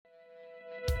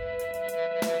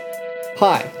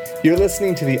Hi, you're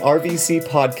listening to the RVC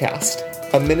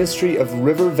Podcast, a ministry of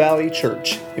River Valley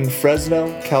Church in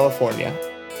Fresno, California.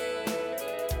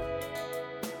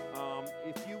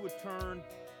 If you would turn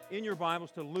in your Bibles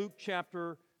to Luke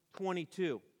chapter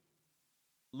 22.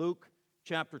 Luke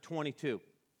chapter 22.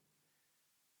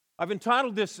 I've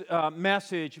entitled this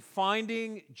message,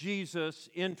 Finding Jesus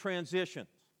in Transitions.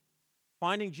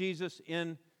 Finding Jesus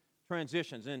in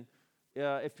Transitions. And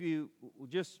if you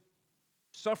just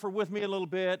suffer with me a little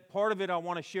bit, part of it I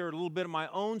want to share a little bit of my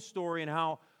own story and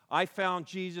how I found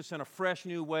Jesus in a fresh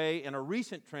new way in a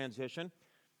recent transition.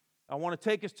 I want to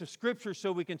take us to Scripture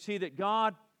so we can see that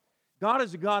God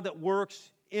is a God that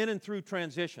works in and through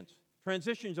transitions.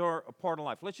 Transitions are a part of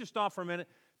life. Let's just stop for a minute.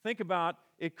 Think about,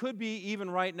 it could be even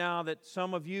right now that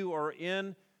some of you are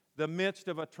in the midst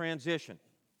of a transition.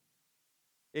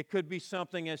 It could be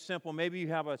something as simple. Maybe you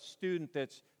have a student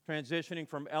that's transitioning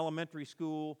from elementary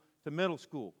school to middle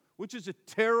school, which is a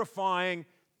terrifying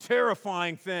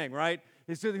thing, right?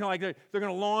 It's like they're going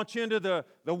to launch into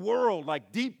the world,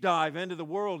 like deep dive into the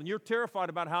world, and you're terrified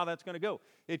about how that's going to go.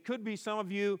 It could be some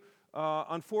of you,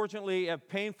 unfortunately, have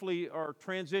painfully are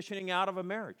transitioning out of a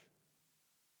marriage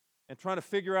and trying to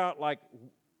figure out, like,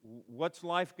 what's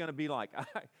life going to be like.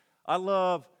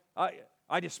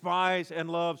 I despise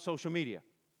and love social media,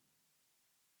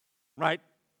 right?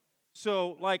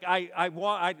 So, like,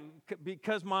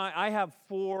 because I have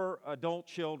 4 adult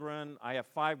children, I have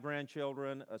 5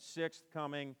 grandchildren, a 6th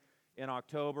coming in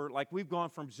October. Like, we've gone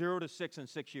from 0 to 6 in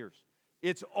 6 years.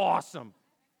 It's awesome.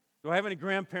 Do I have any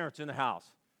grandparents in the house?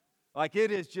 Like, it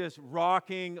is just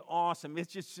rocking awesome.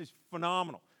 It's just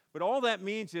phenomenal. But all that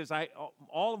means is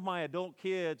all of my adult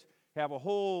kids have a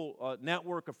whole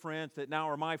network of friends that now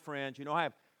are my friends. You know, I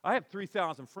have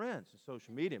 3,000 friends on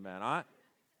social media, man.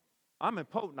 I'm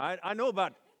impotent. I know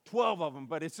about 12 of them,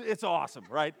 but it's awesome,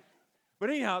 right?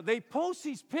 But anyhow, they post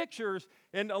these pictures,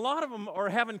 and a lot of them are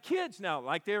having kids now.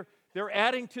 Like they're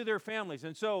adding to their families.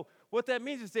 And so what that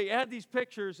means is they add these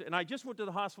pictures, and I just went to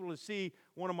the hospital to see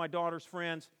one of my daughter's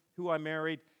friends who I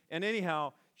married. And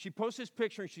anyhow, she posts this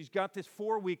picture, and she's got this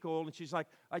 4-week-old, and she's like,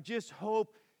 I just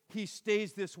hope he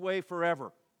stays this way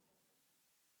forever.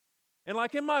 And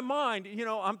like in my mind, you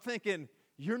know, I'm thinking,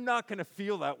 you're not going to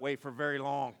feel that way for very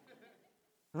long.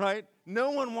 Right?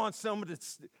 No one wants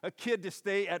a kid to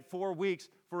stay at 4 weeks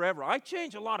forever. I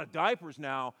change a lot of diapers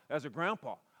now as a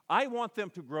grandpa. I want them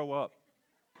to grow up.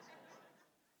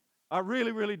 I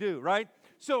really, really do, right?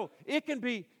 So it can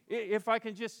be, if I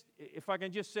can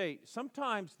just say,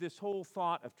 sometimes this whole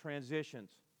thought of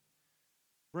transitions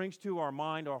brings to our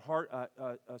mind, our heart,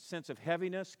 a sense of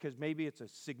heaviness, because maybe it's a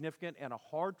significant and a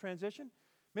hard transition.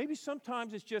 Maybe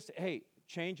sometimes it's just, hey,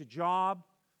 change a job,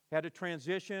 had to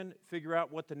transition, figure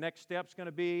out what the next step's going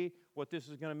to be, what this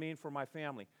is going to mean for my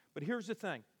family. But here's the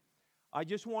thing. I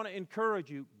just want to encourage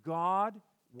you, God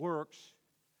works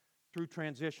through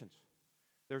transitions.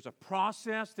 There's a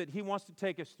process that He wants to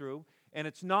take us through, and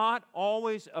it's not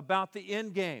always about the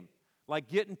end game, like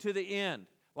getting to the end,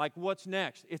 like what's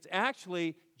next. It's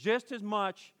actually just as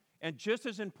much and just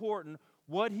as important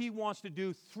what He wants to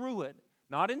do through it,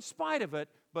 not in spite of it,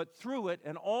 but through it,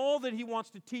 and all that He wants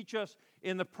to teach us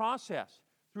in the process,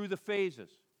 through the phases.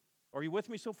 Are you with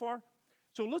me so far?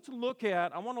 So I want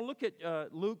to look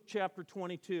at Luke chapter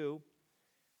 22.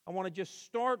 I want to just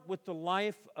start with the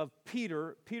life of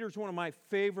Peter. Peter's one of my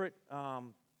favorite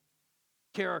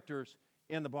characters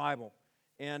in the Bible.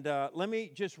 And let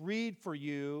me just read for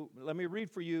you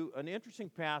an interesting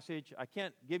passage. I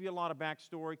can't give you a lot of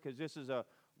backstory because this is a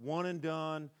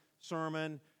one-and-done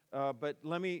sermon. But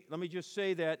let me just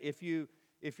say that if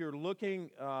you're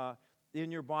looking in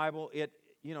your Bible,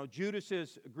 Judas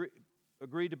has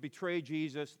agreed to betray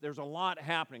Jesus. There's a lot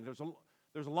happening. There's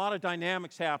a lot of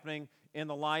dynamics happening in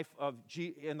the life of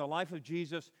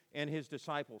Jesus and His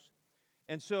disciples.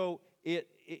 And so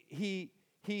he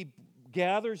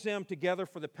gathers them together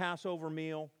for the Passover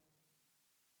meal.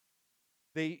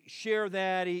 They share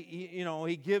that.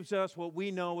 He gives us what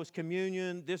we know as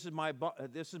communion. This is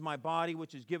my body,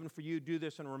 which is given for you. Do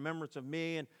this in remembrance of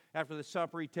me. And after the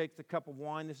supper, He takes the cup of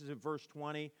wine. This is in verse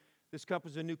 20. This cup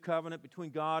is a new covenant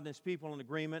between God and His people in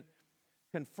agreement,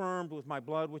 confirmed with my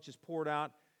blood, which is poured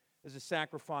out as a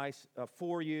sacrifice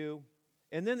for you.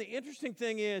 And then the interesting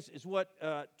thing is what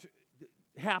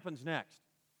happens next.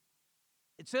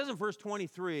 It says in verse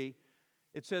 23.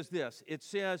 It says this. It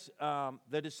says,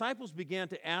 the disciples began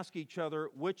to ask each other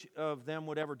which of them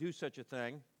would ever do such a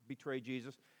thing, betray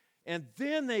Jesus. And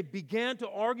then they began to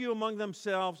argue among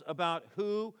themselves about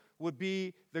who would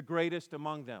be the greatest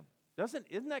among them.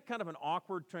 Isn't that kind of an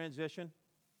awkward transition?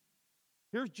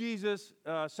 Here's Jesus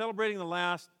celebrating the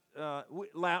last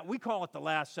we call it the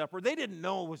Last Supper. They didn't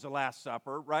know it was the Last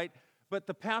Supper, right? But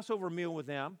the Passover meal with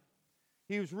them,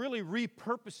 he was really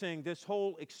repurposing this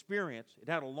whole experience. It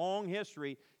had a long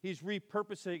history. He's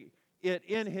repurposing it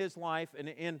in his life and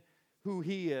in who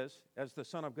he is as the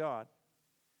Son of God.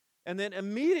 And then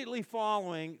immediately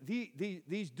following,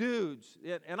 these dudes,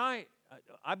 and I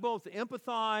both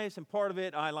empathize, and part of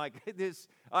it, I like this,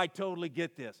 I totally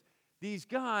get this. These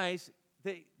guys,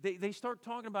 they start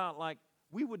talking about, like,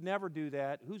 we would never do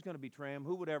that. Who's going to betray him?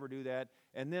 Who would ever do that?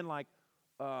 And then, like,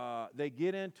 they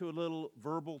get into a little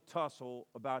verbal tussle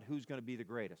about who's going to be the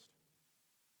greatest.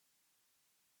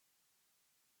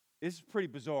 This is pretty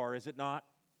bizarre, is it not?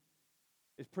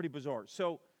 It's pretty bizarre.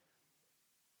 So,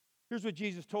 here's what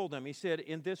Jesus told them. He said,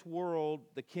 in this world,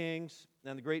 the kings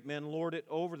and the great men lord it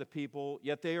over the people,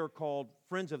 yet they are called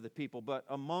friends of the people. But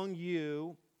among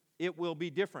you, it will be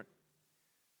different.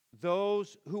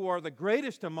 Those who are the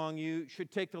greatest among you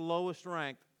should take the lowest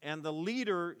rank, and the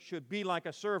leader should be like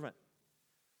a servant.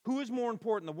 Who is more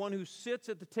important, the one who sits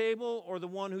at the table or the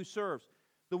one who serves?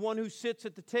 The one who sits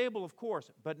at the table, of course,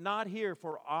 but not here,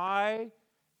 for I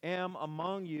am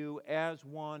among you as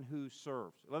one who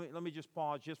serves. Let me just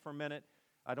pause just for a minute.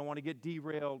 I don't want to get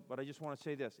derailed, but I just want to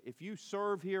say this. If you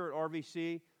serve here at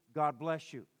RVC, God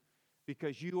bless you,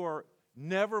 because you are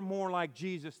never more like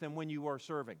Jesus than when you are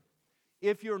serving.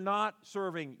 If you're not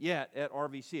serving yet at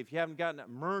RVC, if you haven't gotten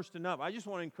immersed enough, I just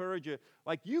want to encourage you,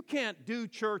 like, you can't do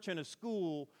church in a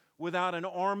school without an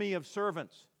army of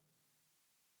servants.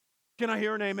 Can I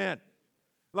hear an amen?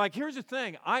 Like, here's the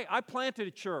thing. I planted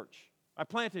a church.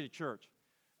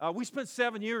 We spent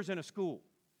 7 years in a school.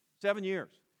 7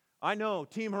 years. I know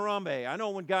Team Harambe. I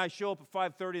know when guys show up at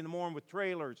 5:30 in the morning with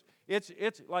trailers. It's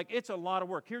a lot of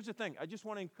work. Here's the thing. I just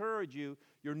want to encourage you.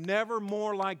 You're never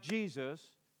more like Jesus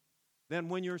than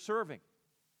when you're serving.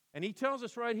 And he tells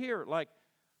us right here, like,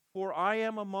 for I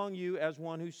am among you as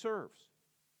one who serves.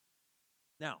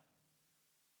 Now,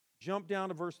 jump down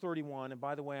to verse 31. And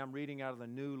by the way, I'm reading out of the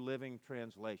New Living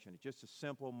Translation. It's just a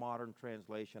simple modern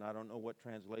translation. I don't know what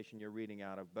translation you're reading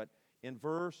out of. But in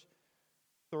verse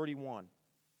 31,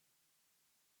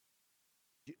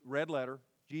 red letter,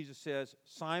 Jesus says,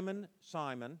 Simon,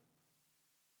 Simon,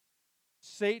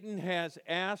 Satan has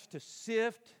asked to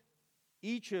sift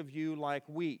each of you like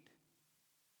wheat.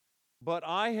 But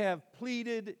I have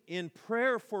pleaded in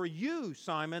prayer for you,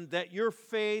 Simon, that your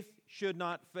faith should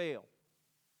not fail.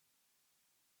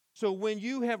 So when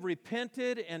you have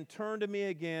repented and turned to me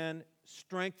again,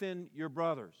 strengthen your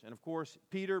brothers. And of course,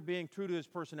 Peter, being true to his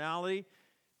personality,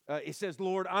 he says,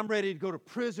 Lord, I'm ready to go to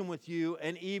prison with you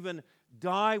and even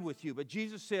die with you. But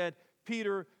Jesus said,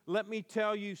 Peter, let me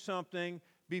tell you something.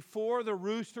 Before the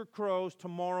rooster crows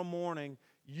tomorrow morning,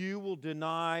 you will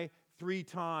deny 3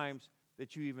 times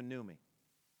that you even knew me.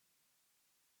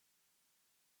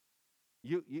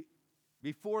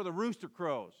 Before the rooster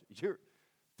crows,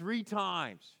 3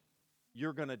 times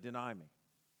you're going to deny me.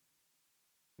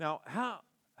 Now,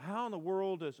 how in the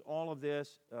world does all of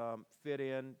this fit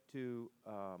into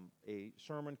a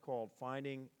sermon called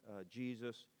Finding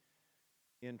Jesus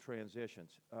in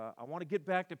Transitions? I want to get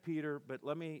back to Peter, but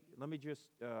let me just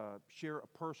share a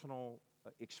personal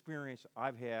experience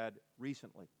I've had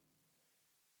recently.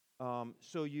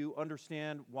 So you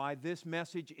understand why this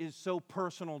message is so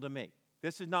personal to me.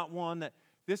 This is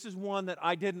one that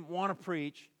I didn't want to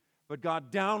preach, but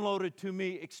God downloaded to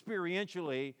me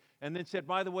experientially and then said,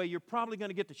 by the way, you're probably going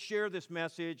to get to share this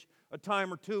message a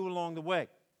time or two along the way.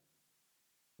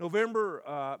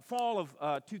 Fall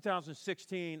of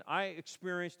 2016, I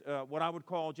experienced what I would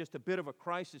call just a bit of a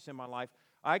crisis in my life.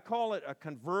 I call it a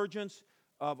convergence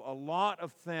of a lot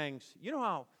of things. You know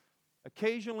how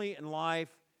occasionally in life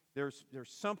there's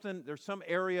some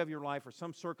area of your life or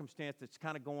some circumstance that's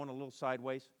kind of going a little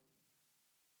sideways?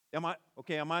 Am I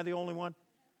the only one?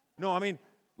 No, I mean,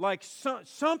 like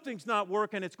something's not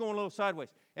working, it's going a little sideways.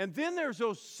 And then there's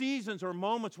those seasons or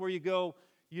moments where you go,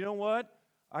 you know what?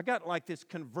 I got like this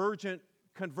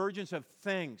convergence of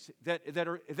things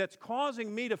that's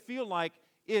causing me to feel like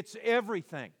it's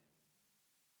everything.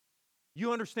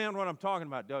 You understand what I'm talking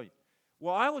about, don't you?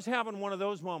 Well, I was having one of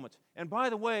those moments. And by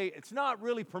the way, it's not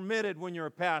really permitted when you're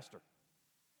a pastor.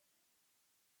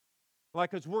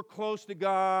 Like, because we're close to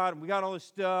God, and we got all this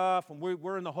stuff, and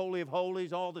we're in the Holy of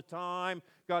Holies all the time.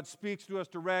 God speaks to us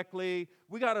directly.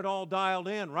 We got it all dialed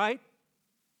in, right?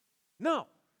 No.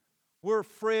 We're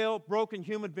frail, broken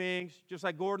human beings, just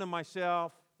like Gordon and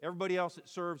myself, everybody else that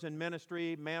serves in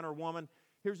ministry, man or woman.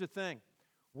 Here's the thing.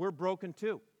 We're broken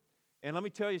too. And let me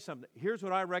tell you something. Here's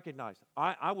what I recognized.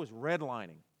 I was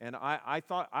redlining, and I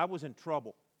thought I was in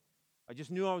trouble. I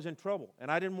just knew I was in trouble,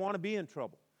 and I didn't want to be in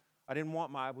trouble. I didn't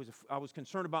want I was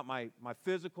concerned about my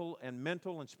physical and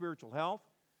mental and spiritual health.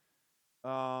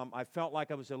 I felt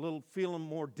like I was feeling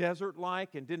more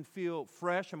desert-like and didn't feel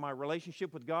fresh in my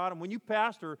relationship with God. And when you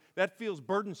pastor, that feels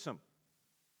burdensome.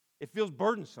 It feels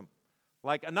burdensome.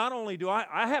 Like, not only do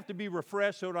I have to be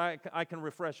refreshed so that I can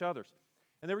refresh others.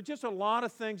 And there were just a lot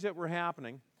of things that were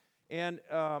happening. And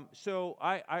so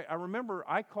I remember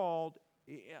I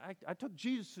took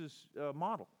Jesus'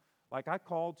 model. Like, I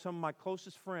called some of my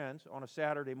closest friends on a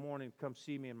Saturday morning to come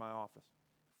see me in my office.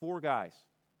 4 guys.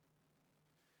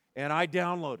 And I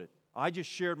downloaded. I just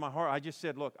shared my heart. I just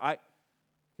said, look,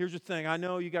 here's the thing. I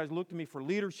know you guys look to me for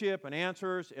leadership and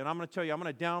answers, and I'm going to tell you, I'm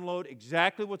going to download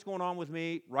exactly what's going on with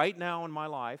me right now in my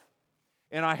life,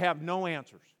 and I have no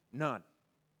answers. None.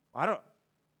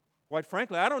 Quite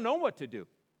frankly, I don't know what to do.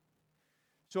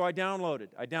 So I downloaded.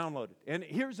 And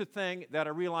here's the thing that I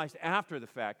realized after the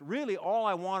fact. Really, all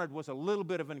I wanted was a little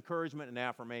bit of encouragement and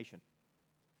affirmation.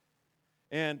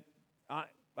 And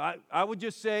I would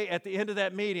just say at the end of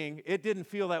that meeting, it didn't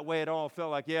feel that way at all. It felt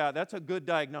like, yeah, that's a good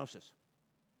diagnosis.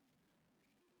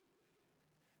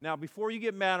 Now, before you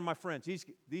get mad at my friends,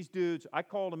 these dudes, I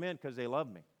called them in because they love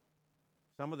me.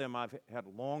 Some of them I've had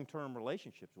long-term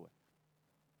relationships with.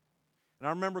 And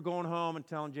I remember going home and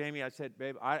telling Jamie, I said,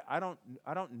 babe, I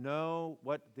don't know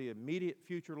what the immediate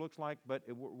future looks like, but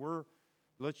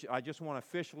I just want to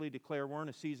officially declare we're in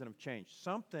a season of change.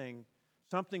 Something's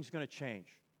going to change.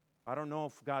 I don't know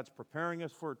if God's preparing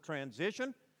us for a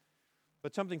transition,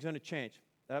 but something's going to change.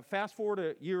 Fast forward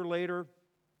a year later,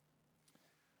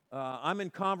 I'm in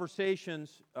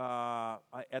conversations.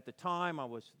 At the time, I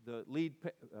was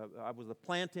the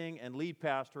planting and lead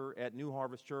pastor at New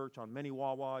Harvest Church on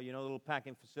Minnewawa, the little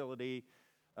packing facility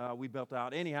we built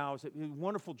out. Anyhow, it was a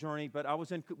wonderful journey, but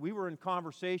we were in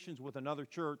conversations with another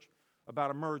church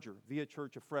about a merger, Via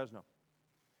Church of Fresno.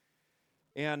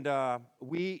 And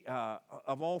we,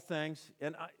 of all things,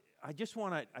 and I just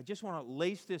want to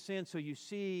lace this in so you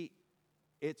see.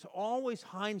 It's always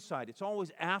hindsight. It's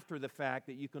always after the fact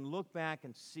that you can look back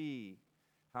and see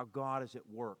how God is at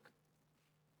work.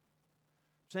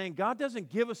 Saying God doesn't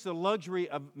give us the luxury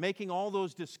of making all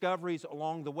those discoveries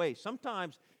along the way.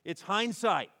 Sometimes it's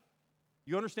hindsight.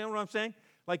 You understand what I'm saying?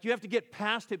 Like, you have to get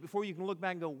past it before you can look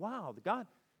back and go, wow,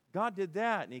 God did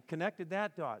that, and He connected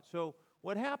that dot. So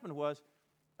what happened was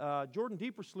Jordan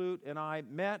Deepersloot and I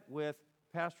met with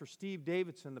Pastor Steve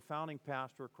Davidson, the founding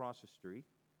pastor across the street,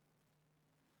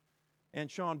 and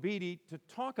Sean Beatty to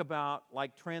talk about,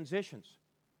 like, transitions.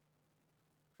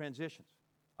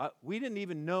 We didn't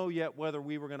even know yet whether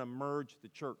we were going to merge the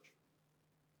church.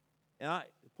 And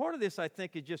part of this, I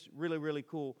think, is just really, really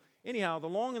cool. Anyhow, the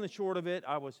long and the short of it,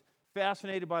 I was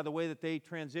fascinated by the way that they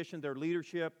transitioned their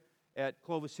leadership at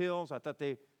Clovis Hills. I thought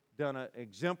they'd done an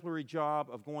exemplary job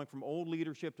of going from old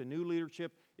leadership to new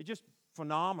leadership. It's just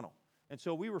phenomenal. And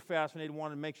so we were fascinated,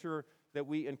 wanted to make sure that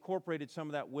we incorporated some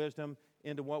of that wisdom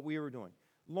into what we were doing.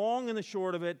 Long and the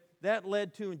short of it, that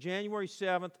led to, on January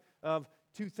 7th of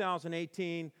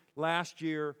 2018, last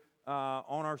year,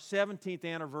 on our 17th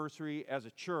anniversary as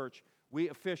a church, we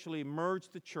officially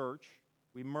merged the church.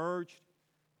 We merged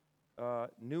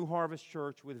New Harvest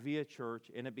Church with Via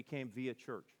Church, and it became Via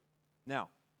Church. Now,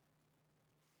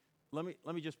 let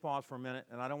me just pause for a minute,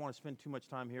 and I don't want to spend too much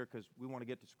time here because we want to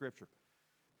get to Scripture.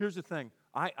 Here's the thing.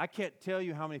 I can't tell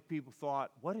you how many people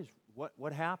thought,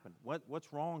 what happened?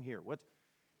 What's wrong here?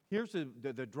 Here's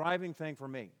the driving thing for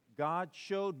me. God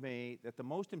showed me that the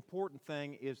most important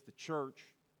thing is the church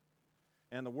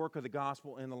and the work of the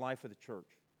gospel in the life of the church.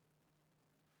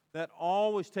 That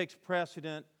always takes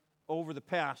precedent over the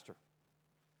pastor.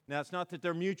 Now, it's not that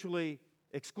they're mutually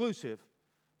exclusive,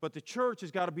 but the church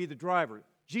has got to be the driver.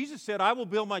 Jesus said, I will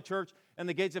build my church, and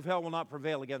the gates of hell will not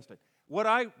prevail against it. What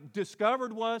I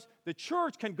discovered was the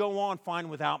church can go on fine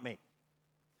without me.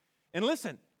 And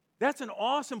listen, that's an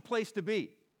awesome place to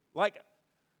be. Like,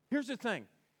 here's the thing.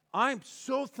 I'm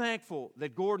so thankful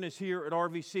that Gordon is here at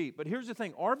RVC. But here's the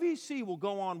thing. RVC will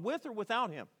go on with or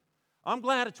without him. I'm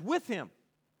glad it's with him.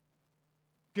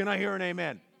 Can I hear an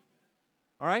amen?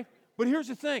 All right? But here's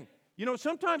the thing.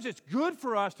 Sometimes it's good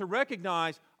for us to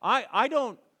recognize I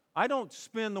don't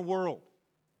spin the world.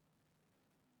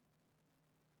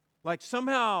 Like,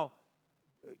 somehow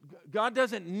God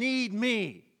doesn't need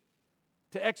me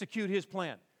to execute His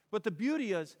plan. But the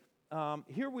beauty is,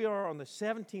 here we are on the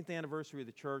 17th anniversary of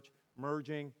the church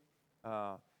merging,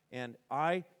 and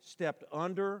I stepped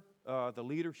under the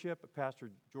leadership of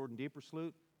Pastor Jordan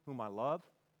Deepersloot, whom I love.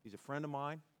 He's a friend of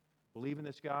mine. Believe in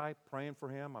this guy, praying for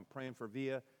him. I'm praying for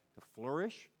Via to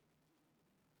flourish.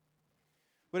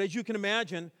 But as you can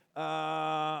imagine,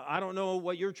 I don't know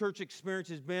what your church experience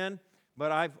has been,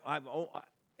 But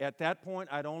at that point,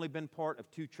 I'd only been part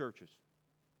of 2 churches.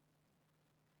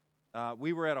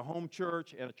 We were at a home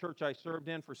church, at a church I served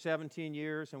in for 17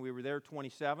 years, and we were there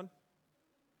 27.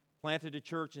 Planted a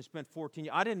church and spent 14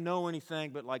 years. I didn't know anything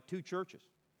but like 2 churches.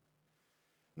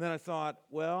 And then I thought,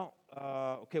 well,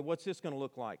 okay, what's this going to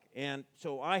look like? And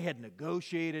so I had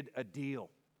negotiated a deal.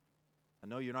 I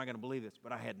know you're not going to believe this,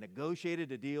 but I had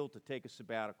negotiated a deal to take a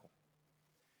sabbatical.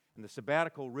 And the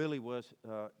sabbatical really was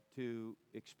to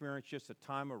experience just a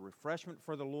time of refreshment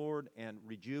for the Lord and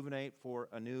rejuvenate for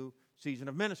a new season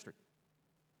of ministry.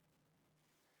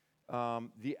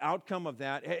 The outcome of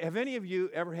that, have any of you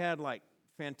ever had like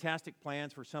fantastic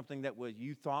plans for something that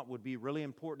you thought would be really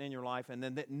important in your life, and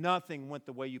then that nothing went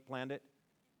the way you planned it?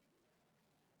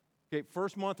 Okay,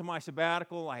 first month of my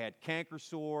sabbatical, I had canker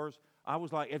sores.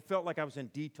 It felt like I was in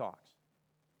detox.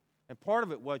 And part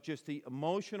of it was just the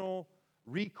emotional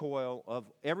recoil of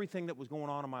everything that was going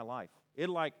on in my life.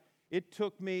 It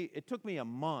took me a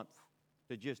month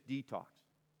to just detox.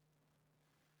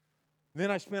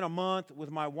 Then I spent a month with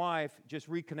my wife just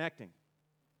reconnecting.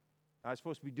 I was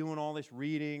supposed to be doing all this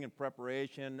reading and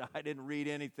preparation. I didn't read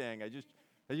anything. I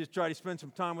just tried to spend some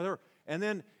time with her. And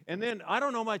then I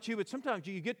don't know about you, but sometimes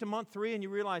you get to month 3 and you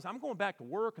realize I'm going back to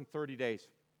work in 30 days.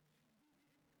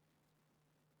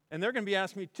 And they're going to be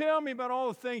asking me, tell me about all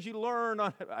the things you learned.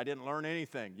 I didn't learn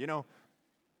anything,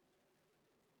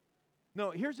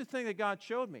 No, here's the thing that God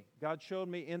showed me. God showed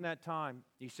me in that time.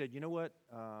 He said, you know what,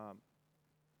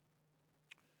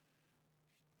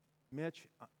 Mitch,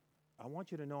 I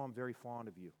want you to know I'm very fond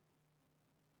of you.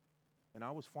 And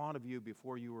I was fond of you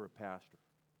before you were a pastor.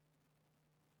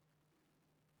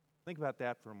 Think about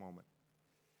that for a moment.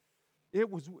 It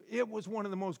was one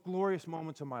of the most glorious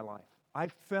moments of my life. I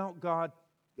felt God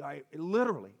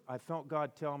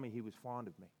tell me He was fond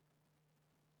of me.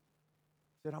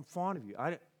 He said, I'm fond of you.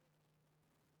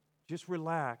 Just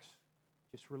relax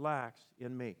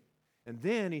in me. And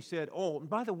then He said, oh, and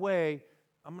by the way,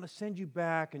 I'm going to send you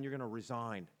back and you're going to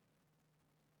resign.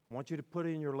 I want you to put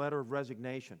in your letter of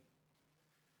resignation.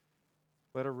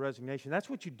 Letter of resignation. That's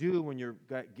what you do when you're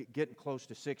getting close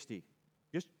to 60.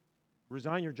 Just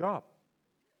resign your job.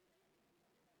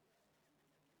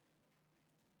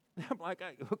 I'm like,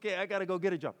 okay, I got to go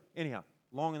get a job. Anyhow,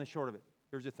 long and the short of it,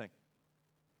 here's the thing.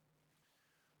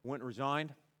 Went and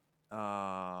resigned.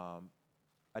 I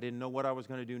didn't know what I was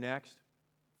going to do next.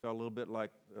 Felt a little bit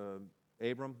like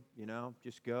Abram,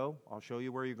 just go. I'll show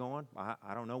you where you're going.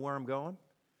 I don't know where I'm going.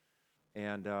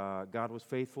 And God was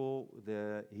faithful.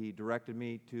 He directed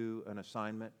me to an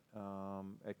assignment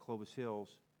at Clovis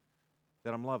Hills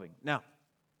that I'm loving. Now,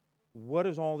 what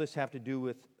does all this have to do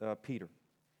with Peter?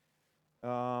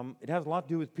 It has a lot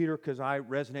to do with Peter because I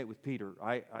resonate with Peter.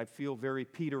 I feel very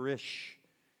Peter-ish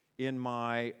in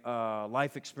my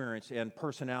life experience and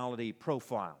personality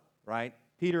profile, right?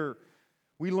 Peter,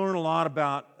 we learn a lot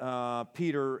about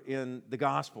Peter in the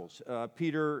Gospels.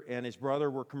 Peter and his brother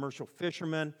were commercial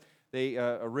fishermen. They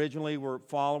originally were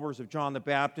followers of John the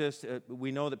Baptist.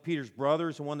 We know that Peter's brother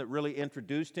is the one that really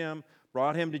introduced him,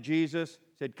 brought him to Jesus,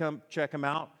 said, come check him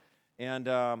out. And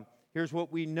here's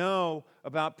what we know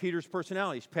about Peter's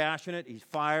personality. He's passionate. He's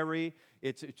fiery.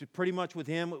 It's pretty much with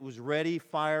him, it was ready,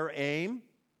 fire, aim.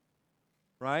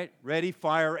 Right? Ready,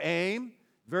 fire, aim.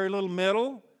 Very little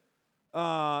middle.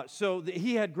 So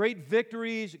he had great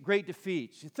victories, great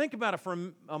defeats. You think about it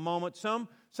for a moment. Some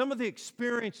of the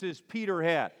experiences Peter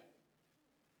had.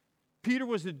 Peter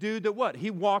was the dude that what? He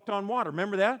walked on water.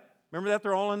 Remember that? Remember that?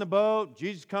 They're all in the boat.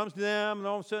 Jesus comes to them, and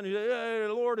all of a sudden, he says, hey,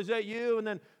 Lord, is that you? And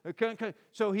then,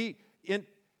 so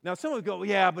now some would go,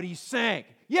 yeah, but he sank.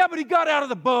 Yeah, but he got out of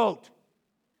the boat.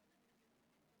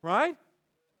 Right?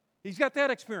 He's got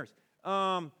that experience.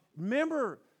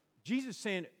 Remember Jesus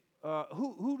saying,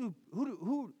 who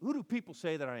do people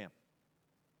say that I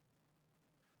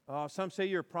am? Some say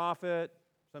you're a prophet.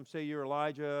 Some say you're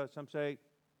Elijah. Some say,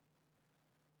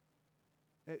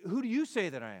 who do you say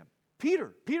that I am?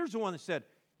 Peter's the one that said,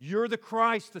 you're the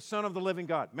Christ, the Son of the living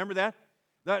God. Remember that?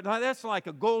 That's like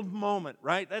a gold moment,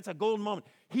 right? That's a gold moment.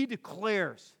 He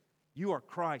declares, you are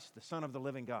Christ, the Son of the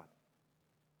living God.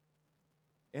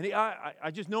 And I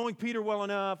just knowing Peter well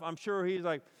enough, I'm sure he's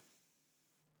like,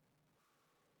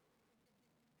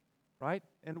 right?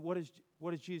 And what does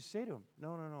Jesus say to him?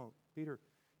 No, Peter,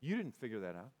 you didn't figure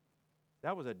that out.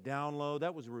 That was a download.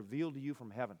 That was revealed to you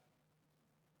from heaven.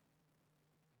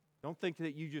 Don't think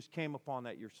that you just came upon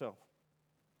that yourself.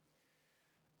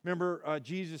 Remember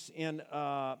Jesus in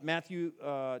Matthew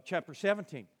chapter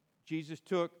 17. Jesus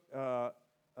took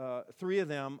 3 of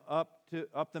them up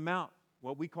the mount,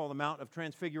 what we call the Mount of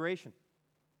Transfiguration.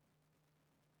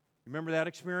 Remember that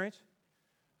experience?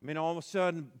 I mean, all of a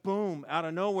sudden, boom, out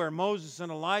of nowhere, Moses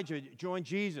and Elijah join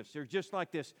Jesus. They're just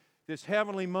like this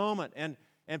heavenly moment. And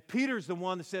Peter's the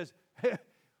one that says, hey,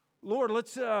 Lord,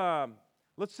 let's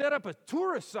set up a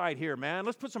tourist site here, man.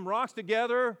 Let's put some rocks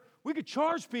together. We could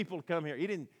charge people to come here. He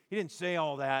didn't say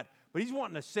all that, but he's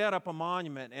wanting to set up a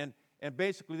monument. And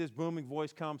basically this booming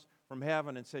voice comes from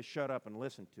heaven and says, shut up and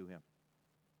listen to him.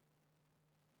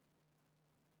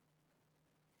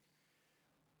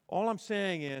 All I'm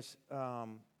saying is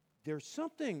there's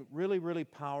something really, really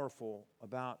powerful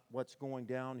about what's going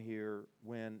down here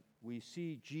when we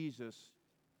see Jesus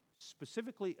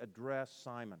specifically address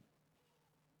Simon.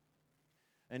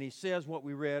 And he says what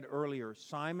we read earlier,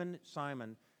 Simon,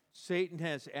 Simon, Satan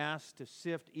has asked to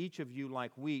sift each of you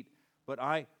like wheat, but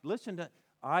I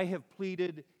have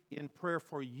pleaded in prayer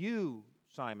for you,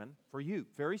 Simon, for you,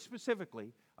 very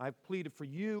specifically, I've pleaded for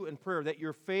you in prayer that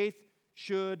your faith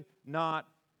should not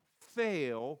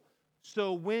fail.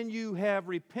 So when you have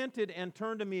repented and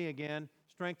turned to me again,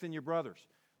 strengthen your brothers.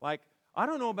 Like, I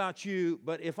don't know about you,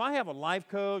 but if I have a life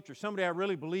coach or somebody I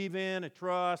really believe in and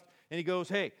trust, and he goes,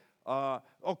 hey,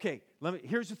 okay,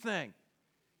 here's the thing.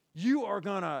 You are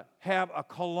going to have a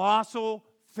colossal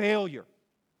failure.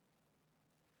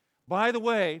 By the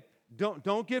way,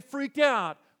 don't get freaked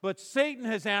out, but Satan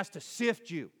has asked to sift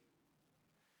you.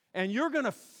 And you're going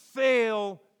to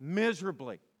fail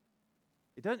miserably.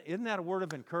 Isn't that a word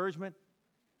of encouragement?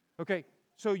 Okay,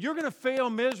 so you're going to fail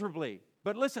miserably.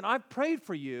 But listen, I've prayed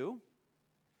for you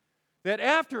that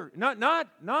after,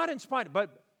 not in spite,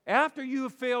 but after you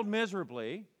have failed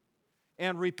miserably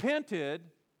and repented,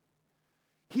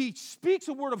 he speaks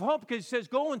a word of hope because he says,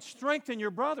 go and strengthen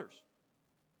your brothers.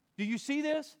 Do you see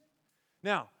this?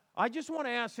 Now, I just want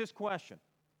to ask this question.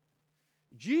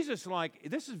 Jesus,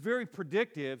 this is very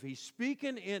predictive. He's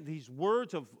speaking in these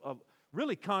words of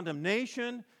really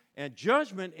condemnation and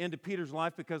judgment into Peter's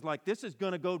life because, this is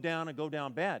going to go down and go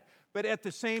down bad. But at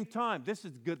the same time, this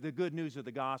is the good news of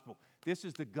the gospel. This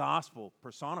is the gospel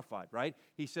personified, right?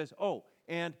 He says,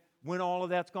 and when all of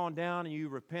that's gone down and you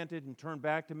repented and turned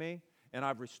back to me, and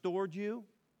I've restored you,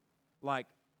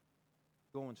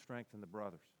 go and strengthen the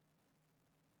brothers.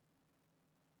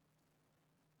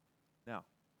 Now,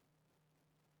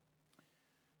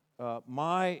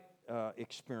 my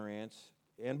experience,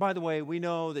 and by the way, we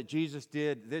know that Jesus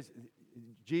did this.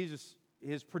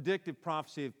 His predictive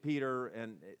prophecy of Peter,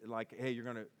 and hey, you're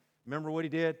going to remember what he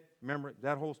did? Remember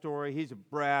that whole story? He's a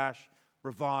brash,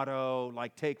 bravado,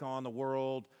 take on the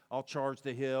world. I'll charge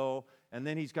the hill. And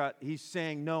then he's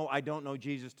saying, no, I don't know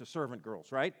Jesus to servant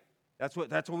girls, right? That's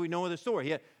what we know of the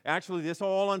story. Actually, this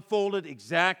all unfolded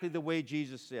exactly the way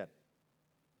Jesus said.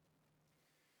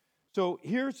 So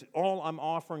here's all I'm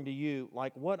offering to you.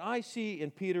 What I see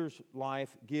in Peter's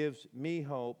life gives me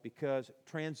hope because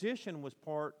transition was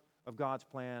part of God's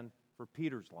plan for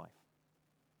Peter's life.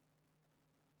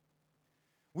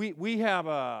 We have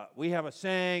a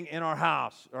saying in our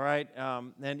house, all right?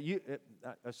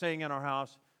 A saying in our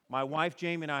house. My wife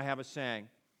Jamie and I have a saying,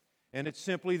 and it's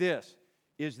simply this: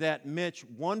 is that Mitch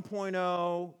 1.0,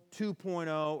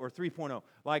 2.0, or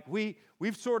 3.0?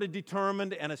 We've sort of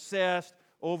determined and assessed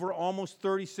over almost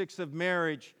 36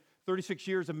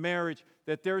 years of marriage,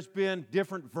 that there's been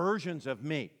different versions of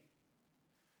me.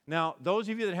 Now, those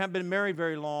of you that haven't been married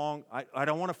very long, I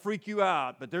don't want to freak you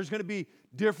out, but there's going to be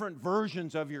different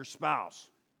versions of your spouse.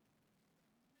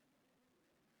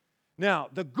 Now,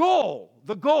 the goal,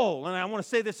 and I want to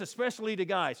say this especially to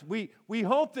guys, we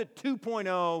hope that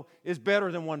 2.0 is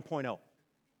better than 1.0.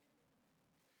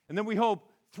 And then we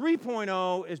hope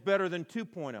 3.0 is better than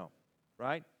 2.0,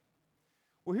 right?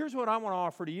 Well, here's what I want to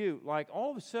offer to you.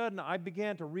 All of a sudden, I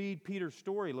began to read Peter's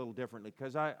story a little differently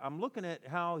because I'm looking at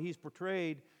how he's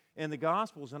portrayed in the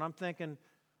Gospels, and I'm thinking,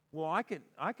 well, I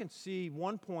can see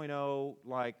 1.0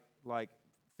 like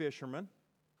fisherman,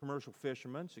 commercial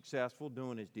fisherman, successful,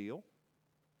 doing his deal.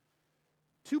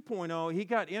 2.0, he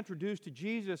got introduced to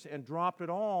Jesus and dropped it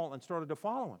all and started to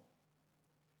follow him.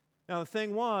 Now, the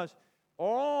thing was,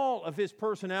 all of his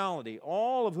personality,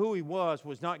 all of who he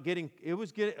was not getting, it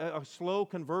was a slow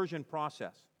conversion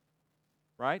process,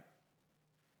 right?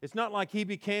 It's not like he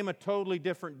became a totally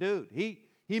different dude. He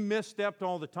misstepped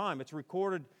all the time. It's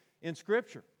recorded in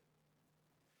Scripture.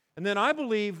 And then I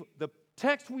believe the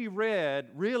text we read,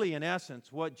 really in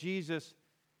essence, what Jesus,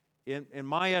 in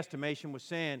my estimation, was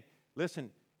saying,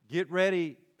 listen, get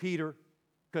ready, Peter,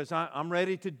 because I'm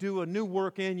ready to do a new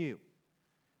work in you.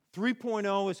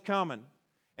 3.0 is coming,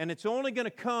 and it's only going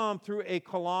to come through a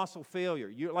colossal failure.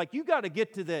 You got to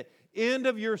get to the end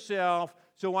of yourself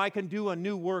so I can do a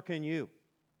new work in you.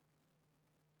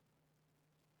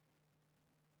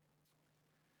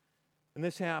 And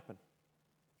this happened.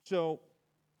 So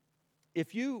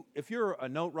if you're a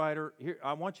note writer, here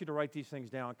I want you to write these things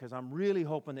down because I'm really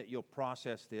hoping that you'll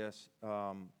process this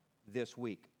this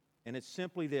week. And it's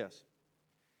simply this.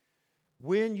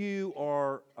 When you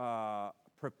are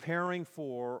preparing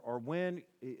for, or when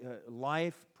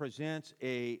life presents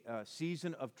a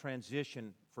season of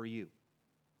transition for you,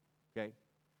 okay?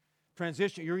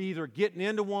 Transition, you're either getting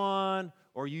into one,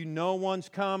 or you know one's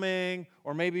coming,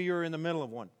 or maybe you're in the middle of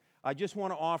one. I just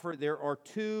want to offer, there are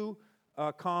two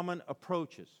common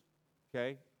approaches,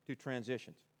 okay, to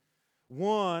transitions.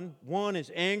 One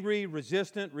is angry,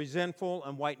 resistant, resentful,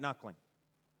 and white-knuckling.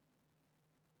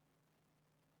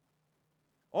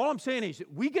 All I'm saying is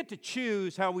we get to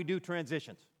choose how we do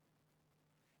transitions.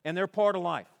 And they're part of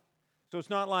life. So it's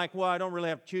not like, well, I don't really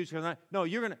have to choose. No,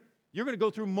 you're going to go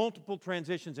through multiple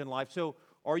transitions in life. So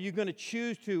are you going to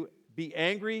choose to be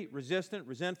angry, resistant,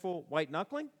 resentful,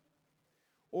 white-knuckling?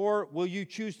 Or will you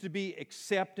choose to be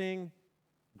accepting,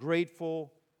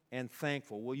 grateful, and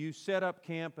thankful? Will you set up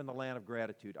camp in the land of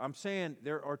gratitude? I'm saying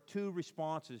there are two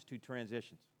responses to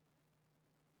transitions.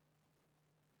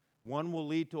 One will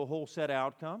lead to a whole set of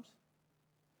outcomes,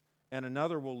 and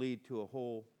another will lead to a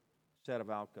whole set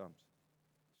of outcomes.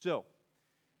 So,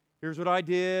 here's what I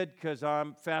did, because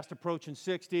I'm fast approaching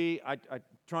 60. I'm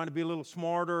trying to be a little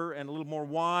smarter and a little more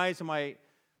wise in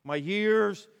my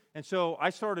years. And so I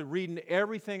started reading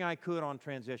everything I could on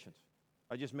transitions.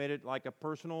 I just made it like a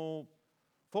personal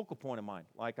focal point of mine.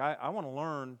 Like I want to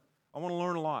learn. I want to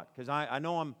learn a lot, because I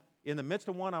know I'm in the midst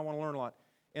of one. I want to learn a lot.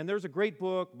 And there's a great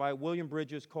book by William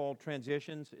Bridges called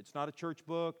Transitions. It's not a church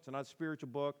book. It's not a spiritual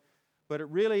book. But it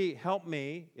really helped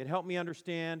me. It helped me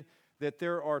understand that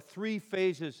there are three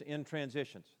phases in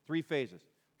transitions. Three phases,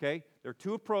 okay? There are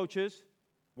two approaches: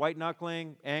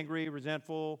 white-knuckling, angry,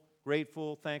 resentful,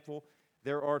 grateful, thankful.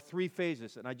 There are three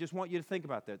phases, and I just want you to think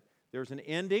about that. There's an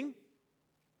ending,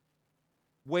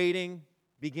 waiting,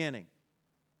 beginning.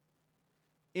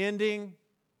 Ending,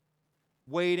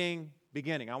 waiting,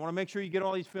 beginning. I want to make sure you get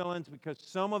all these fill-ins, because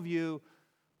some of you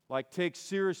take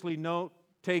seriously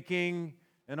note-taking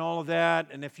and all of that,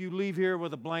 and if you leave here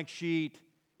with a blank sheet,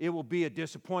 it will be a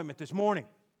disappointment this morning.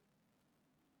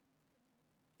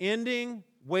 Ending,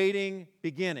 waiting,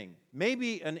 beginning.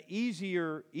 Maybe an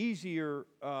easier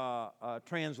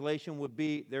translation would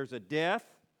be: there's a death,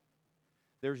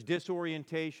 there's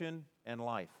disorientation, and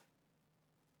life.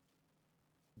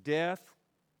 Death,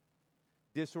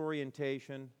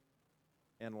 disorientation,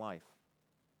 and life.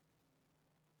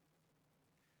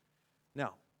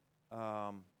 Now,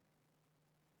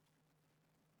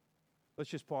 let's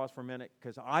just pause for a minute,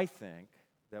 because I think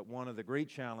that one of the great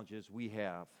challenges we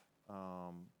have,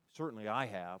 certainly I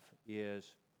have, is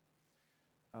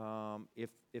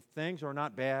if things are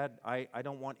not bad, I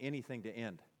don't want anything to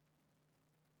end.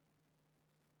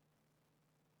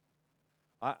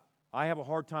 I have a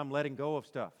hard time letting go of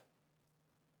stuff.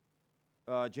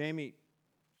 Jamie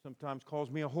sometimes calls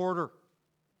me a hoarder.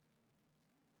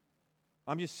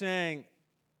 I'm just saying,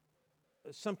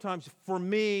 sometimes for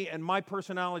me and my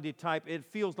personality type, it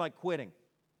feels like quitting.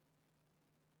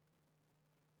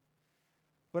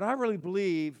 But I really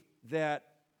believe that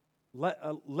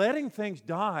letting things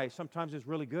die sometimes is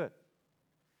really good.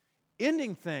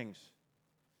 Ending things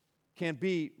can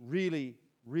be really,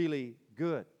 really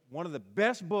good. One of the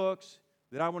best books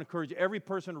that I want to encourage every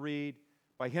person to read,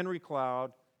 by Henry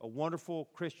Cloud, a wonderful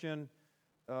Christian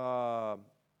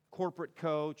corporate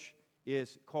coach,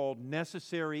 is called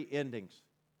Necessary Endings.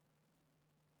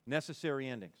 Necessary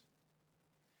Endings.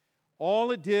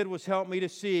 All it did was help me to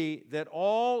see that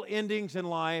all endings in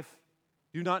life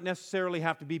do not necessarily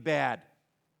have to be bad.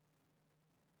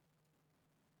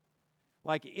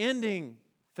 Like ending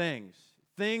things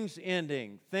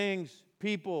ending,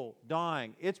 people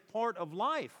dying, it's part of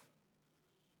life.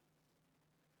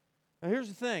 Now here's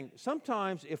the thing.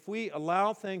 Sometimes if we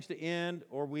allow things to end,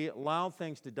 or we allow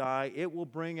things to die, it will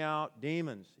bring out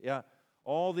demons. Yeah,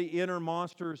 all the inner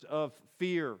monsters of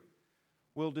fear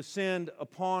will descend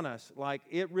upon us. Like,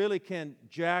 it really can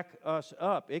jack us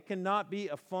up. It cannot be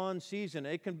a fun season.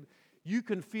 You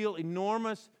can feel an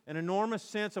enormous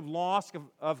sense of loss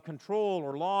of control,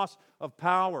 or loss of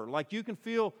power. Like, you can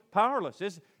feel powerless.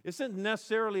 This isn't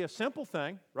necessarily a simple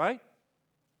thing, right?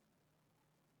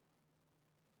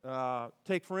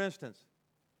 Take, for instance,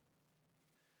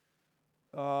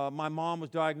 my mom was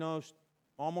diagnosed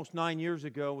almost 9 years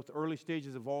ago with early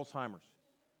stages of Alzheimer's.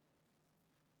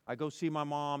 I go see my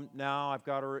mom now. I've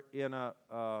got her in a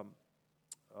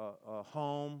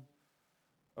home,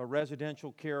 a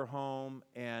residential care home,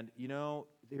 and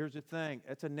here's the thing.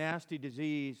 It's a nasty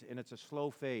disease, and it's a slow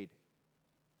fade.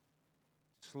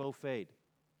 Slow fade.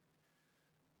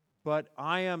 But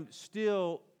I am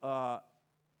still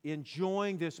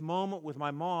enjoying this moment with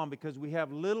my mom because we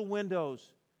have little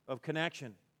windows of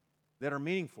connection that are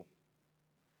meaningful.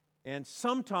 And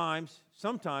sometimes,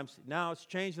 now it's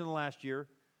changed in the last year,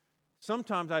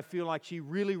 sometimes I feel like she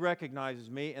really recognizes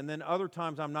me, and then other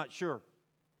times I'm not sure.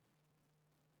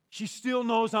 She still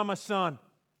knows I'm a son.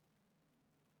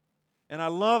 And I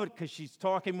love it because she's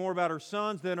talking more about her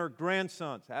sons than her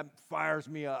grandsons. That fires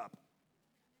me up.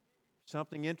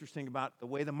 Something interesting about the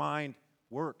way the mind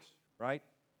works, right?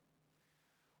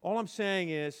 All I'm saying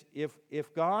is,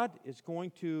 if God is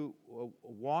going to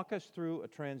walk us through a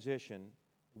transition,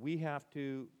 we have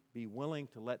to be willing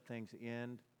to let things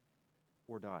end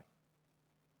or die.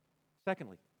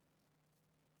 Secondly,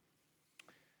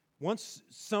 once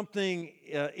something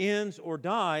ends or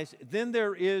dies, then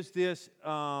there is this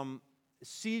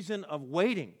season of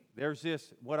waiting. There's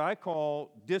this, what I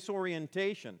call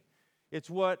disorientation. It's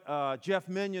what Jeff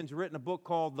Minion's written a book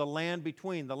called The Land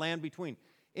Between, The Land Between.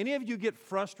 Any of you get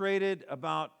frustrated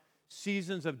about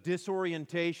seasons of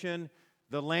disorientation,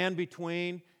 the land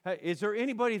between? Is there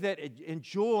anybody that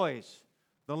enjoys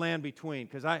the land between?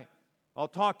 Because I'll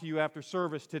talk to you after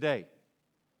service today,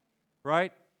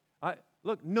 right?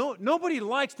 Look, nobody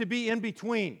likes to be in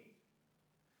between.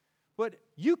 But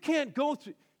you can't do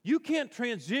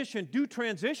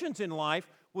transitions in life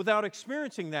without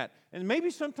experiencing that. And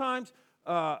maybe sometimes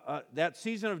that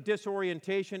season of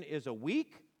disorientation is a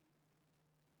week.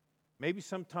 Maybe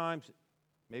sometimes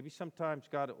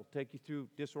God will take you through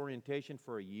disorientation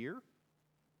for a year.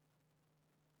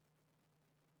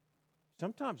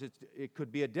 Sometimes it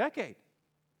could be a decade.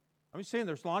 I'm just saying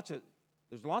there's lots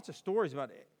of stories about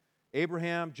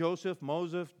Abraham, Joseph,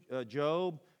 Moses,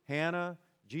 Job, Hannah,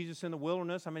 Jesus in the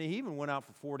wilderness. I mean, he even went out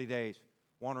for 40 days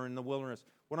wandering in the wilderness.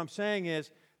 What I'm saying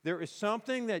is there is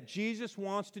something that Jesus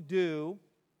wants to do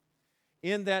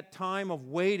in that time of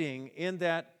waiting, in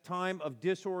that time of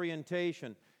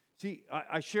disorientation. See,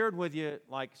 I shared with you,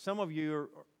 like some of you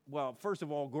well, first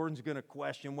of all, Gordon's going to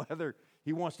question whether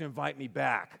he wants to invite me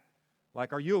back.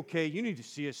 Like, are you okay? You need to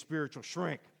see a spiritual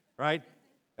shrink, right?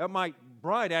 My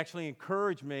bride actually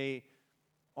encouraged me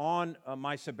on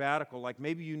my sabbatical, like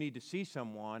maybe you need to see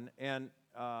someone. And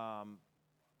I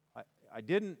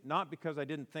didn't, not because I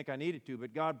didn't think I needed to,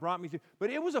 but God brought me through. But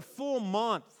it was a full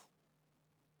month.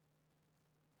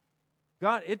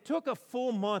 It took a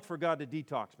full month for God to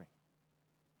detox me.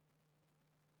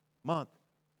 Month.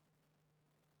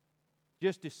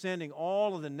 Just descending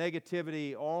all of the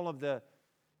negativity, all of the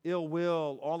ill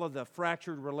will, all of the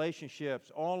fractured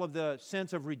relationships, all of the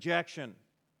sense of rejection,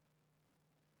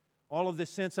 all of the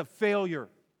sense of failure.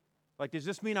 Like, does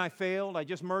this mean I failed? I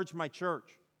just merged my church.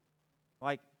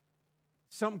 Like,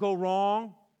 something go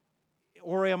wrong,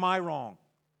 or am I wrong?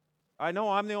 I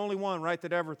know I'm the only one, right,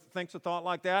 that ever thinks a thought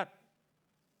like that.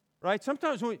 Right?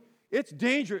 Sometimes it's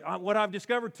dangerous. What I've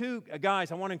discovered too,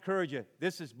 guys, I want to encourage you.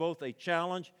 This is both a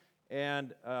challenge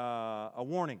and a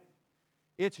warning.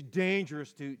 It's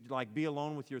dangerous to be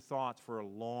alone with your thoughts for a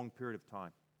long period of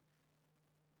time.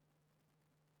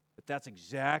 But that's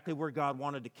exactly where God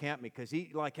wanted to camp me, because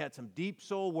he had some deep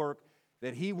soul work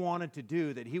that he wanted to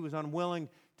do, that he was unwilling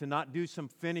to not do some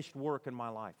finished work in my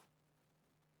life.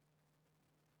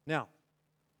 Now,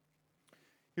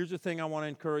 here's the thing I want to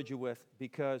encourage you with,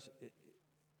 because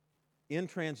in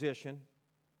transition,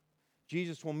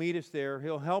 Jesus will meet us there.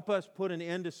 He'll help us put an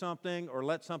end to something or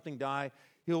let something die.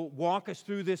 He'll walk us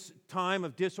through this time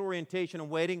of disorientation and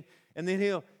waiting, and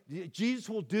then Jesus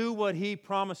will do what he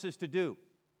promises to do.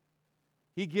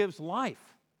 He gives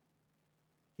life.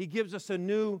 He gives us a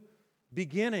new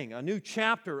beginning, a new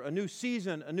chapter, a new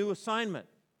season, a new assignment.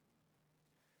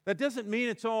 That doesn't mean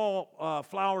it's all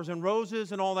flowers and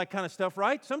roses and all that kind of stuff,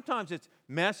 right? Sometimes it's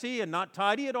messy and not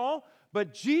tidy at all,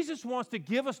 but Jesus wants to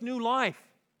give us new life.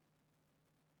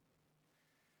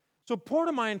 So part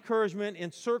of my encouragement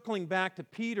in circling back to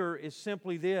Peter is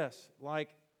simply this,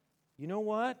 you know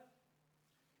what?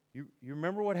 You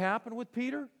remember what happened with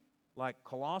Peter? Like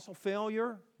colossal failure,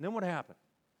 and then what happened?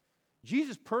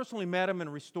 Jesus personally met him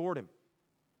and restored him,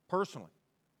 personally.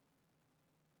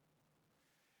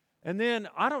 And then,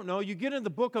 I don't know, you get in the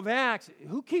book of Acts,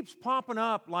 who keeps popping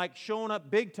up, showing up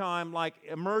big time,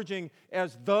 emerging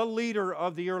as the leader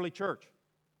of the early church?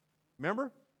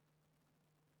 Remember?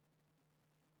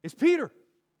 It's Peter.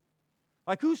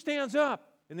 Who stands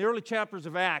up in the early chapters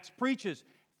of Acts, preaches,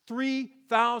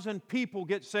 3,000 people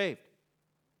get saved.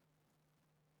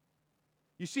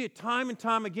 You see it time and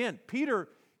time again. Peter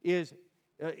is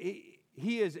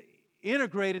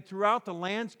integrated throughout the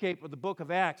landscape of the book of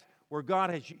Acts, where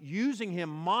God is using him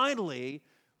mightily,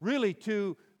 really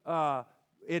to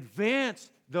advance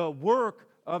the work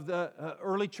of the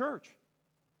early church.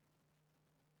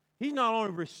 He's not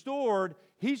only restored,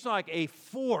 he's like a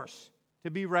force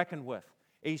to be reckoned with,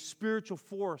 a spiritual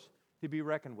force to be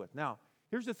reckoned with. Now,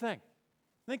 here's the thing.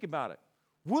 Think about it.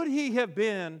 Would he have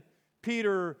been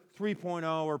Peter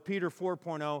 3.0 or Peter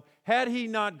 4.0 had he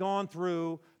not gone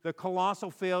through the colossal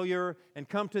failure and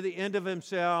come to the end of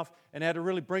himself and had to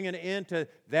really bring an end to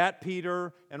that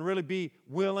Peter and really be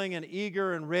willing and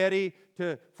eager and ready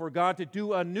for God to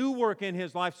do a new work in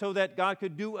his life so that God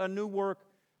could do a new work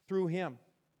through him?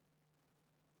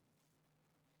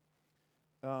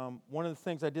 One of the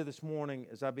things I did this morning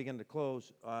as I began to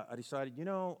close, I decided,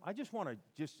 I just want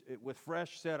to with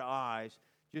fresh set eyes,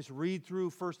 just read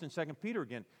through 1st and 2nd Peter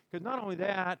again. Because not only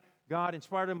that, God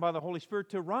inspired him by the Holy Spirit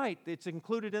to write. It's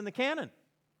included in the canon.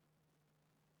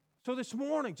 So this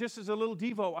morning, just as a little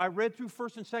devo, I read through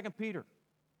 1st and 2nd Peter.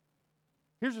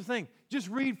 Here's the thing. Just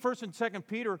read 1st and 2nd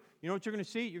Peter. You know what you're going to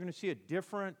see? You're going to see a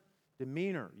different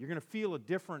demeanor. You're going to feel a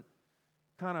different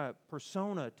kind of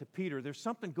persona to Peter. There's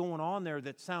something going on there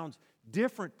that sounds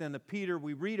different than the Peter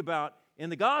we read about in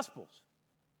the Gospels.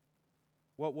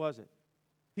 What was it?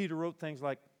 Peter wrote things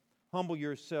like, "Humble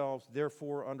yourselves,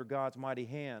 therefore, under God's mighty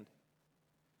hand,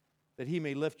 that he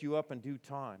may lift you up in due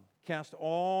time. Cast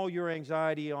all your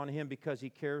anxiety on him because he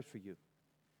cares for you.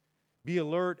 Be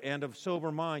alert and of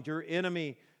sober mind. Your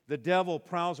enemy, the devil,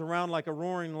 prowls around like a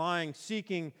roaring lion,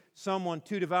 seeking someone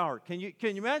to devour." Can you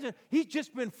imagine? He's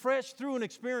just been fresh through an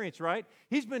experience, right?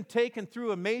 He's been taken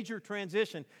through a major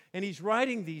transition, and he's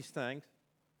writing these things.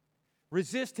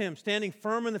 Resist him, standing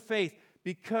firm in the faith,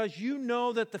 because you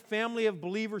know that the family of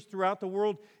believers throughout the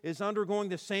world is undergoing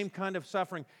the same kind of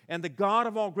suffering. And the God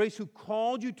of all grace, who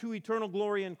called you to eternal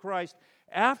glory in Christ,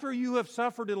 after you have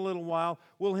suffered a little while,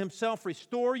 will himself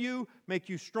restore you, make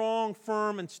you strong,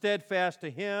 firm, and steadfast.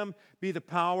 To him be the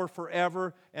power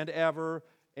forever and ever.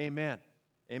 Amen.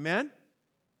 Amen?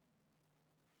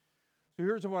 So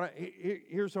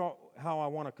here's how I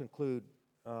want to conclude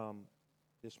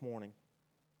this morning.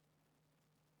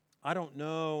 I don't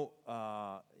know,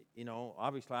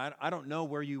 obviously, I don't know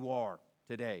where you are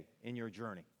today in your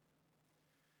journey.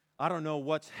 I don't know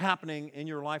what's happening in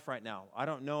your life right now. I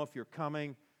don't know if you're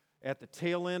coming at the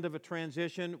tail end of a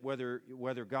transition, whether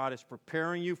God is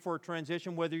preparing you for a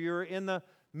transition, whether you're in the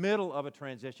middle of a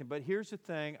transition. But here's the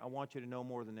thing I want you to know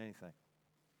more than anything.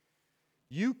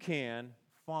 You can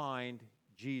find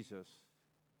Jesus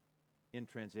in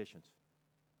transitions.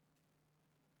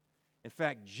 In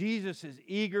fact, Jesus is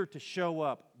eager to show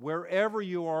up wherever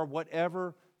you are,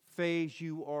 whatever phase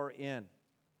you are in.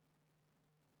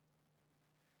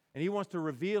 And he wants to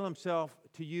reveal himself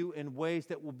to you in ways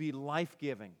that will be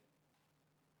life-giving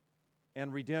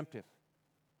and redemptive.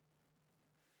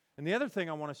 And the other thing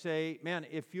I want to say, man,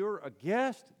 if you're a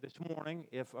guest this morning,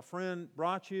 if a friend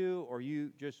brought you or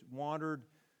you just wandered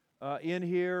in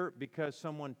here because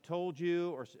someone told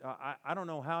you, or I don't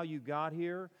know how you got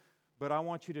here, but I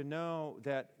want you to know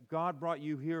that God brought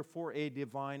you here for a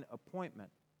divine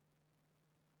appointment.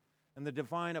 And the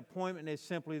divine appointment is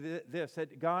simply this,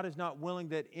 that God is not willing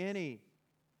that any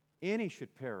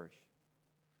should perish,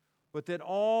 but that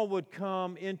all would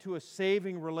come into a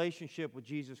saving relationship with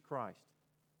Jesus Christ.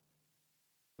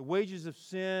 The wages of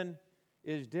sin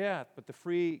is death, but the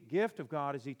free gift of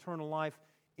God is eternal life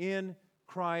in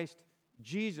Christ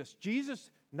Jesus.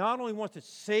 Jesus not only wants to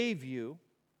save you,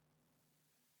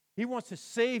 he wants to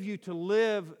save you to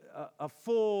live a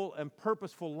full and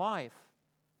purposeful life.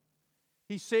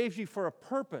 He saves you for a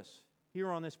purpose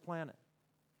here on this planet.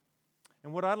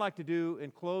 And what I'd like to do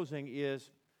in closing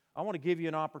is I want to give you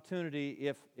an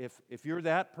opportunity if you're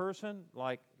that person,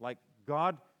 like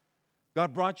God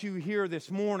brought you here this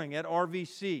morning at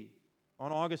RVC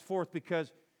on August 4th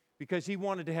because he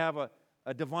wanted to have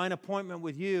a divine appointment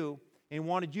with you and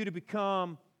wanted you to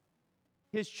become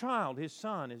his child, his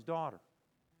son, his daughter.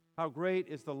 How great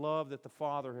is the love that the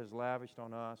Father has lavished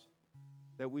on us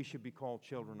that we should be called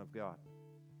children of God.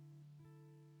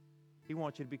 He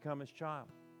wants you to become his child.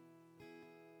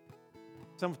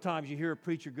 Sometimes you hear a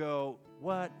preacher go,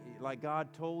 "What? Like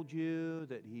God told you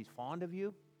that he's fond of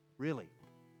you? Really?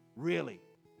 Really?"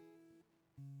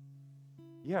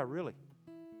 Yeah, really.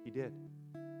 He did.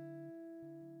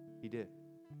 He did.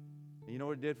 And you know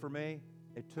what it did for me?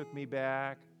 It took me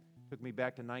back to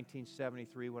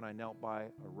 1973 when I knelt by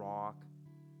a rock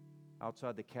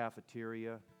outside the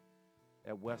cafeteria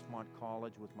at Westmont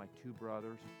College with my two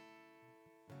brothers.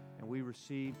 And we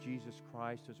received Jesus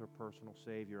Christ as our personal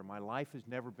Savior. And my life has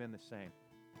never been the same.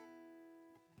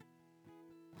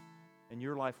 And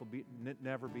your life will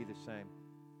never be the same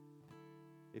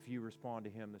if you respond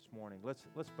to him this morning.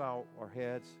 Let's bow our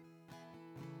heads.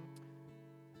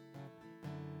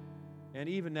 And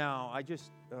even now, I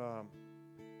just,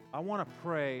 I want to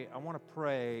pray. I want to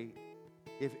pray.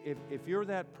 If you're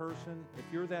that person,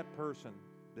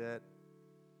 that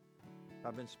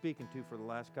I've been speaking to for the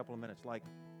last couple of minutes, like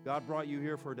God brought you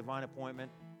here for a divine appointment,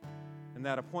 and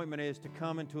that appointment is to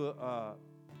come into a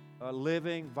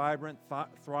living, vibrant,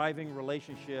 thriving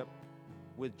relationship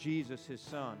with Jesus, His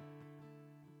Son,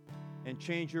 and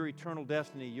change your eternal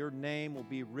destiny. Your name will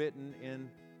be written in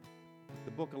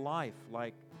the book of life,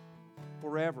 like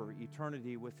forever,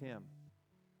 eternity with Him.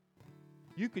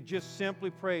 You could just simply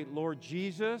pray, Lord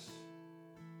Jesus,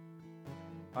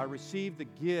 I receive the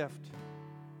gift.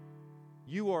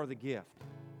 You are the gift.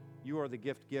 You are the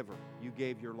gift giver. You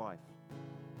gave your life.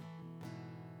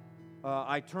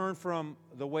 I turn from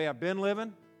the way I've been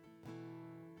living.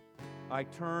 I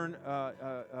turn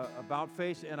about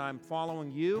face and I'm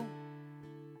following you.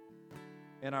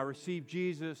 And I receive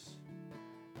Jesus,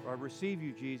 or I receive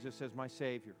you, Jesus, as my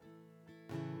Savior.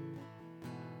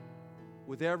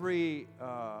 With every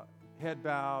head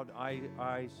bowed,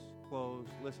 eyes closed,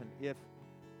 listen,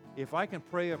 if I can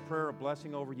pray a prayer of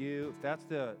blessing over you, if that's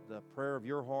the prayer of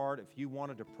your heart, if you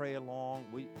wanted to pray along,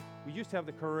 we just have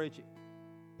the courage,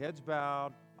 heads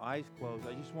bowed, eyes closed.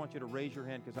 I just want you to raise your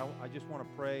hand because I just want to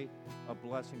pray a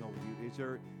blessing over you. Is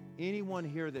there anyone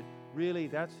here that really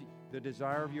that's the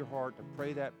desire of your heart to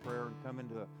pray that prayer and come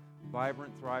into a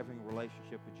vibrant, thriving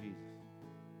relationship with Jesus?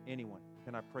 Anyone?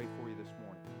 Can I pray for you this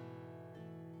morning?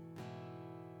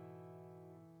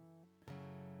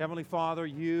 Heavenly Father,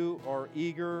 you are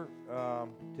eager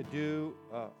to do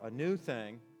a new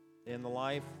thing in the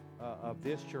life of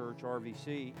this church,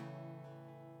 RVC.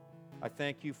 I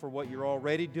thank you for what you're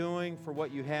already doing, for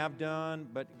what you have done,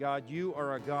 but God, you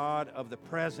are a God of the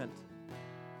present.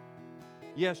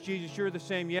 Yes, Jesus, you're the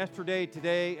same yesterday,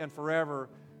 today, and forever,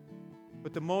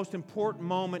 but the most important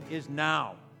moment is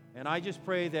now. And I just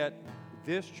pray that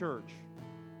this church,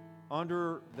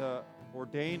 under the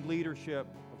ordained leadership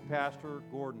of Pastor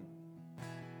Gordon,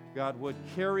 God, would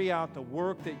carry out the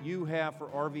work that you have for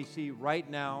RVC right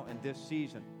now in this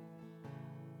season.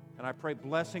 And I pray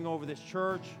blessing over this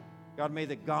church. God, may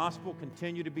the gospel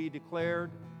continue to be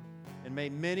declared, and may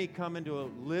many come into a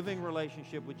living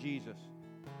relationship with Jesus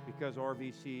because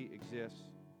RVC exists.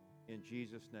 In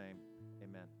Jesus' name,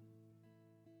 amen.